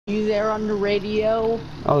you there on the radio?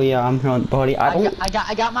 Oh yeah, I'm here, buddy.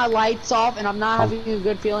 I got my lights off, and I'm not having a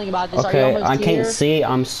good feeling about this. Okay, Are you almost I here? can't see.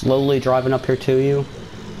 I'm slowly driving up here to you.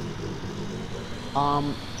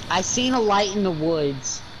 I seen a light in the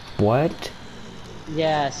woods. What?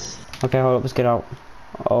 Yes. Okay, hold up. Let's get out.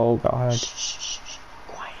 Oh god. Shh.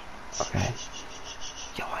 Quiet. Okay.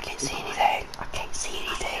 Yo, I can't see anything. I can't see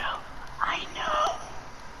anything. I know.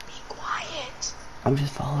 Be quiet. I'm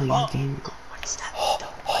just following you, game. What is that?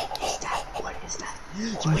 What is that? What is that?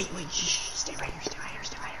 What? Wait. Shh. Stay right here.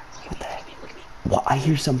 Look at me. What? I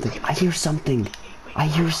hear something. I hear something. I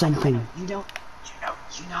hear something. You know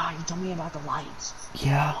how you told me about the lights.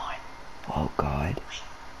 Yeah. Oh god.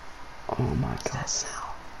 Oh my god. What's that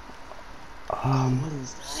sound? What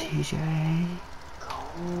is that? CJ.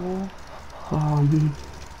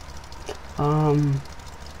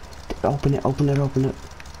 Open it.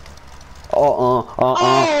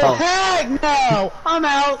 Oh, heck no! I'm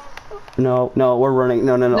out. No, we're running.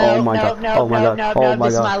 No. Oh my god. Oh my god. Oh my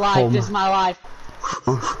This is god. my life. This is my life.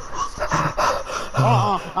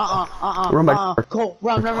 Run back. Go,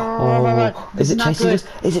 run. Is it chasing us?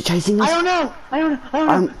 Is it chasing us? I don't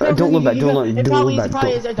know. Don't look back. Don't look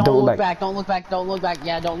back. Don't look back.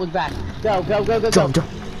 Yeah, don't look back. Go. Jump.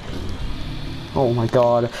 Oh my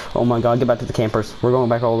god. Get back to the campers. We're going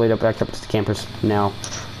back all the way back up to the campers now.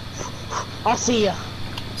 I'll see ya.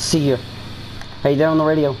 See ya. Hey, down on the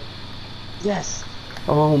radio. Yes.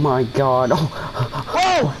 Oh my god.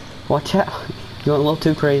 Whoa! Watch out. You went a little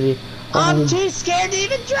too crazy. I'm too scared to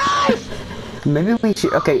even drive! Maybe we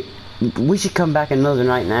should, okay, we should come back another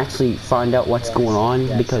night and actually find out what's going on,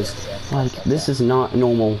 because, like, this is not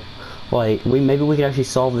normal. Like, maybe we could actually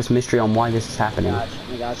solve this mystery on why this is happening.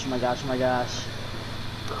 My gosh.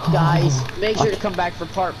 Guys, make sure to come back for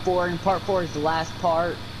part 4, and part 4 is the last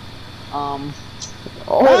part.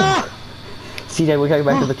 CJ, we gotta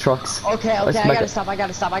go back to the trucks. Okay, I gotta stop, I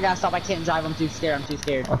can't drive, I'm too scared.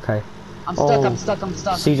 Okay. I'm stuck.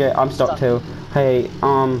 CJ, I'm stuck too. Hey,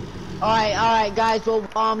 Alright, guys, well,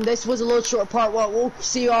 this was a little short part, we'll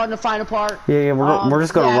see you all in the final part. Yeah, we're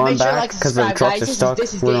just gonna run back, because the trucks guys. are stuck,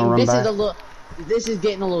 we're gonna run back. This is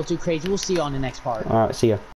getting a little too crazy, we'll see you on the next part. Alright, see ya.